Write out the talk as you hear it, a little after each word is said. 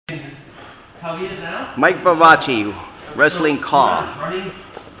How he is now? Mike Bavachi, wrestling Carl. Running,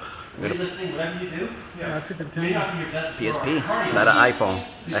 weightlifting, whatever you do. Yeah, that's a good May time. not be your best PSP, cardio, not an iPhone.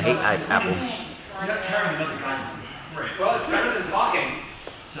 I hate Apple. You're not carrying another guy. Right. Well, it's better than talking.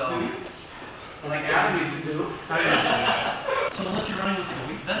 So, Like Adam used to do. so unless you're running with like a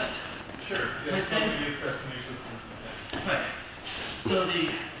weight vest. Sure. Yeah, some use that's in your system. Right. So the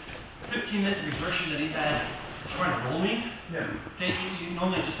 15 minutes of exertion that he had trying to roll me, Yeah. okay, you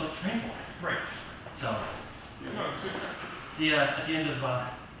normally just don't train for. Right. So, No, it's good. at the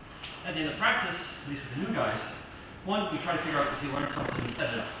end of practice, at least with the new guys, one, we try to figure out if you learned something and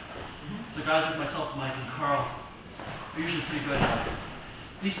set it up. So guys like myself, Mike, and Carl are usually pretty good at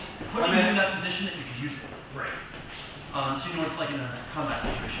least putting you in that position that you can use it. Right. So you know what it's like in a combat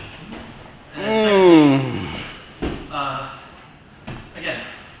situation. And secondly, again,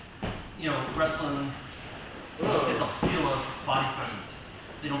 you know, wrestling, you just get the feel of body presence.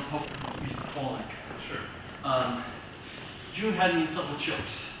 They don't use the full leg. Sure. June had me in several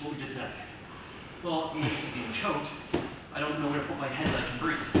chokes. What we did today. Well, if I'm used to being choked, I don't know where to put my head that I can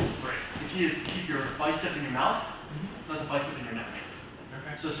breathe. Right. The key is to keep your bicep in your mouth, not the bicep in your neck.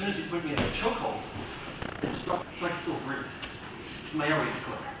 Okay. So as soon as you put me in a chokehold, so I can still breathe. So my airway is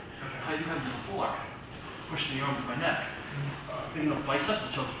clear. Okay. I do have the full arc, pushing the arm to my neck. Big enough biceps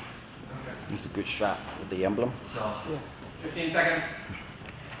to choke. Okay. It's a good shot with the emblem. So, 15 seconds.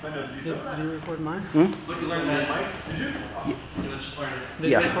 Did Did you record mine? what you learned that, Mike? Did you? you know, just learn it.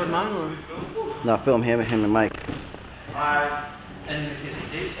 Did Yeah. you record mine or? No, film him and Mike. And in the case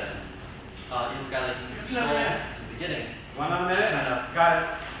of Dave said, you know, a guy like you in the beginning, 1 minute. kind of, Got it.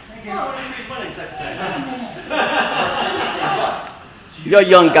 oh, what are you money type of thing. So You're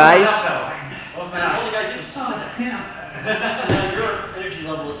young guys. all the guy did was just sit there. So now your energy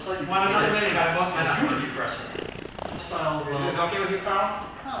level is slightly Another minute. Got it. Both you minutes. would be wrestling. Style, Is it okay with you, Carl?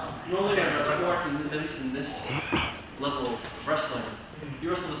 normally when I wrestle, at least in this level of wrestling, you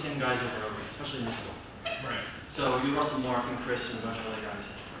wrestle the same guys over and over, especially in this school. Right. So you wrestle Mark and Chris and a bunch of other guys.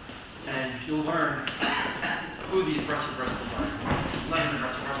 And you'll learn who the aggressive wrestlers are. It's not even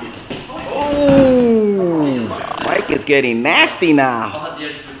aggressive wrestling. Oh, Mike is getting nasty now. I'll have the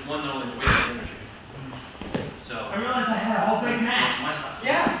edge with one knowing the weight of energy. So I realized I had a whole big that's match. my style.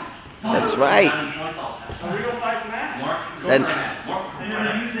 Yes. That's right. Points all the time. A real size match. Mark, go Then- right at it. Mark, I right never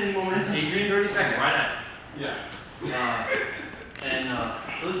at used any momentum. it. Adrian, 30 seconds. Right at Yeah. it. And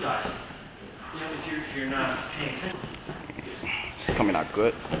those guys, you know, if you're not paying attention. It's coming out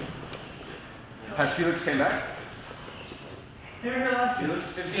good. Has Felix came back? They were here last year.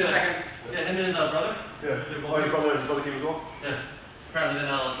 15 seconds. Yeah, him and his brother. Yeah. They're Oh, both. his brother came as well? Yeah. Apparently they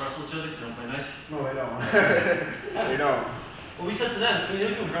now wrestle each other, so they don't play nice. No, they don't. They don't. Well, we said to them, I mean, they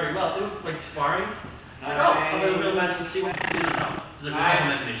were doing very well. They were like sparring. Like, oh, how about a real match and see what it is about? It's like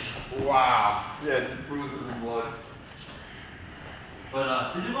real enemies. Wow. Yeah, just bruises and blood.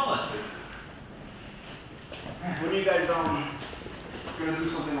 But they did well last week. When are you guys gonna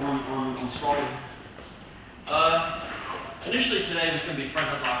do something on stalling? Initially today was going to be front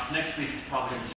headlocks. Next week it's probably going to be